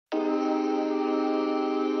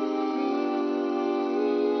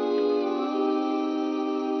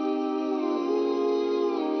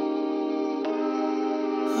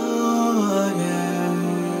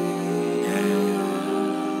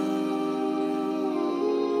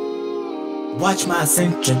Watch my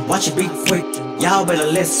ascension, watch it be quick. Y'all better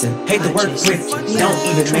listen, hate the word quick. Don't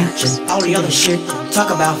even mention all the other shit. Talk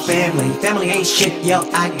about family, family ain't shit. Yo,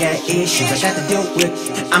 I got issues I got to deal with.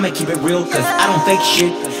 I'ma keep it real cause I don't fake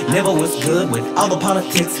shit. Never was good with all the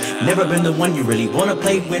politics. Never been the one you really wanna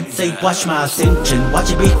play with. Say watch my ascension,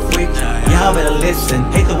 watch it be quick. Y'all better listen,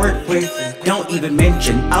 hate the word quick. Don't even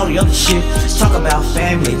mention all the other shit. Talk about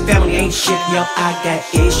family, family ain't shit. Yo, I got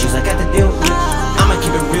issues I got to deal with. I'ma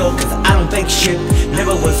keep it real cause I don't fake shit.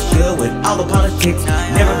 Never was good with all the politics.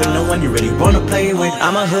 Never been no one you really wanna play with.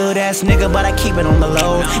 I'm a hood ass nigga but I keep it on the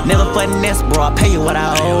low. Never finesse bro, I pay you what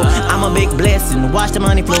I owe. I'm a big blessing, watch the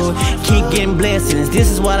money flow. Keep getting blessings, this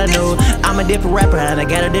is what I know. I'm a different rapper and I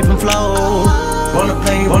got a different flow. Wanna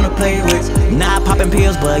play with. Not popping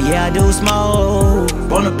pills but yeah I do smoke.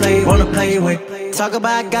 Wanna play with. Talk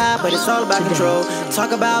about God, but it's all about control.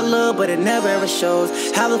 Talk about love, but it never ever shows.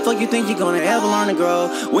 How the fuck you think you're gonna ever learn to grow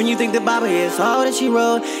when you think the Bible is all that she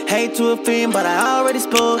wrote? Hate to offend, but I already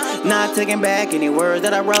spoke. Not taking back any words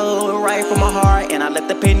that I wrote. Right from my heart, and I let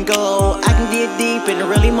the pen go. I can get deep and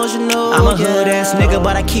real emotional. I'm a hood ass nigga,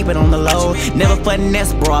 but I keep it on the low. Never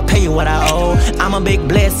finesse, bro, I pay you what I owe. I'm a big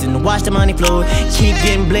blessing, watch the money flow. Keep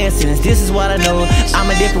getting blessings, this is what I know. I'm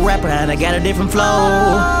a different rapper, and I got a different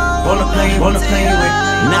flow. Wanna play with.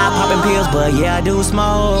 Not popping pills, but yeah I do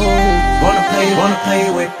smoke. Wanna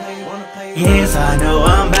play with. Yes, I know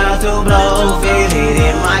I'm about to blow. Feel it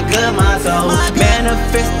in my gut, my soul.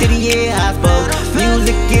 Manifested, yeah I spoke.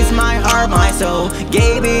 Music is my heart, my soul.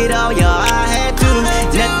 Gave it all, yeah I had to.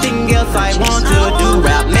 Nothing else I want to do.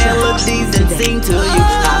 Rap melodies and sing to you.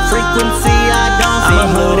 High frequency, I don't sing. I'm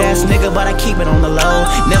a hood ass nigga, but I keep it on the low.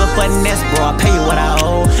 Never finesse, bro, I pay you what I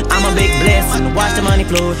owe. I'm a big blessing, watch the money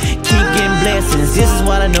flow. Keep getting blessings, this is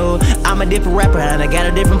what I know. I'm a different rapper and I got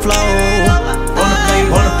a different flow. Wanna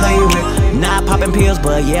play with. Not popping pills,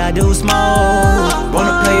 but yeah I do smoke.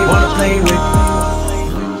 Wanna play with.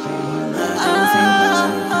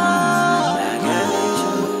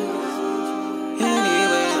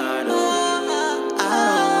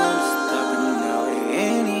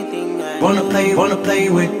 Wanna play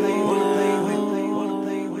with.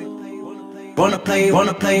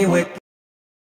 Wanna play with.